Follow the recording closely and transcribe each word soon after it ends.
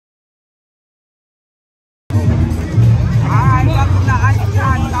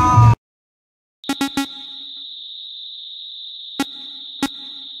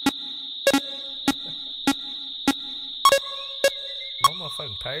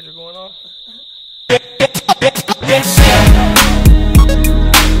fucking pager going off?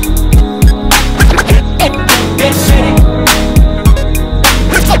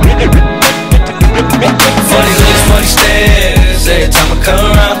 Funny looks, funny stares every time I come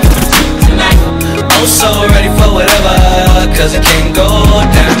around. I'm so ready for whatever, cause it can't go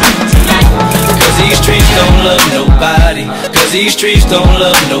down. Cause these streets don't love nobody. Cause these streets don't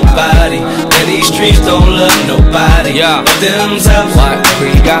love nobody. And these streets don't love nobody but themselves. What? Where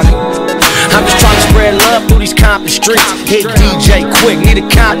you got it? I'm just trying to spread love through these Compton streets. Hit DJ quick, need a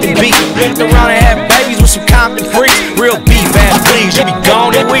Compton beat. Went around and had babies with some Compton freaks. Real beef ass please, you be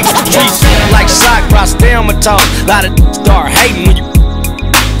gone in weeks. Streets like sock, but I stay on my toes. Lot of start hating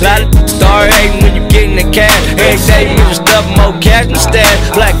when you get in the cash. Every day you just stuff more cash than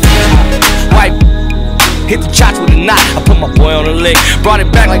stash. Black, white, hit the shots with a knot. I put my boy on the leg, brought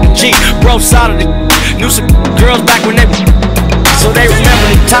it back like a G. Bro solid, knew some girls back when they, so they remember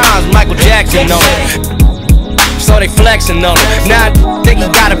the times Michael Jackson on it. So they flexing on it. Now I think you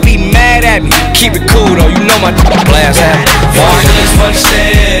gotta be mad at me. Keep it cool though, you know my glass hat. Funny looks, funny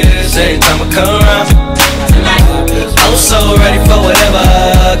stares every time I come around. I'm so ready for whatever,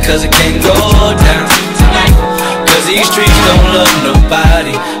 cause it can't go down. Cause these streets don't love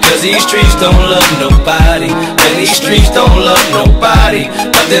nobody. Cause these streets don't love nobody. And these streets don't love nobody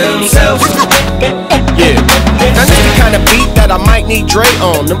but themselves. Yeah. Now this the kind of beat that I might need Dre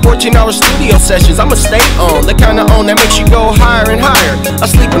on. Them 14-hour studio sessions I'ma stay on. The kind of on that makes you go higher and higher. I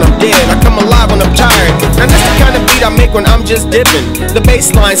sleep when I'm dead, I come alive when I'm tired. Now this the kind of beat I make when I'm just dipping. The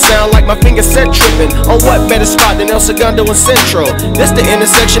bass line sound like my finger set tripping. On what better spot than El Segundo and Central? This the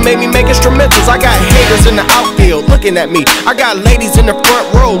intersection made me make instrumentals. I got haters in the outfield looking at me. I got ladies in the front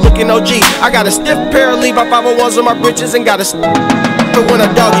row looking OG. I got a stiff pair of Levi 501s on my britches and got a when a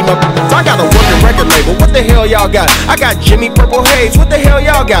doggy my I got a working record label, what the hell y'all got? I got Jimmy Purple Haze, what the hell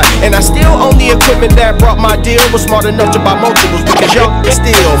y'all got? And I still own the equipment that brought my deal. Was smart enough to buy multiples because y'all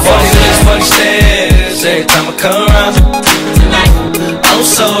still funny looks, funny stares every time I come around. I'm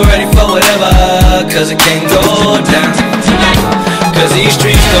so ready for whatever, cause it can't go down. Cause these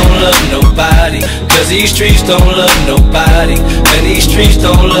streets don't love nobody. Cause these streets don't love nobody. And these streets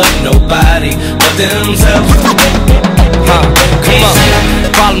don't love nobody but themselves. Come on,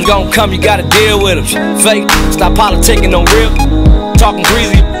 problem gon' come, you gotta deal with them. Fake, stop politicking on real. Talking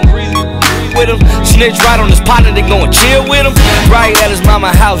greasy with him. Snitch right on his partner, they gon' chill with him. Right at his mama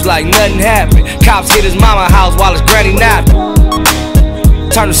house like nothing happened. Cops hit his mama house while his granny napping.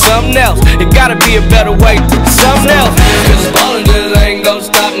 Turn to something else, it gotta be a better way. Something else. Cause ballin' just ain't gon'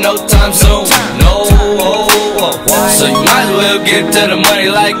 stop no time soon. No, so you might as well get to the money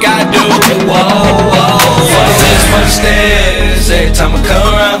like I do. Funny looks, funny stares every time I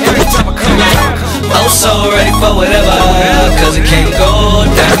come around. I'm so ready for whatever, cause it can't go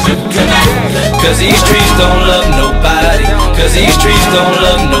down. Cause these streets don't love nobody. Cause these streets don't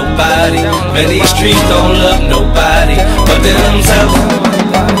love nobody. Man, these streets don't love nobody but themselves.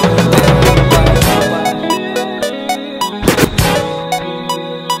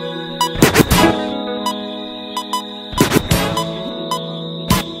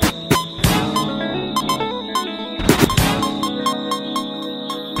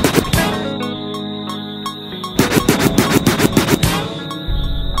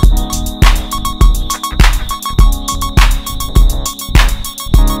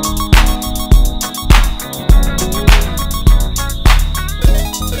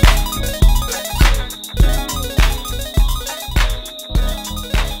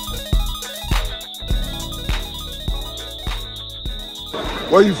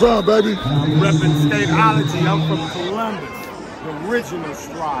 Where you from, baby? I'm repping Stateology. I'm from Columbus, the original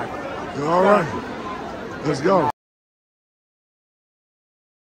striver. All right. Let's go.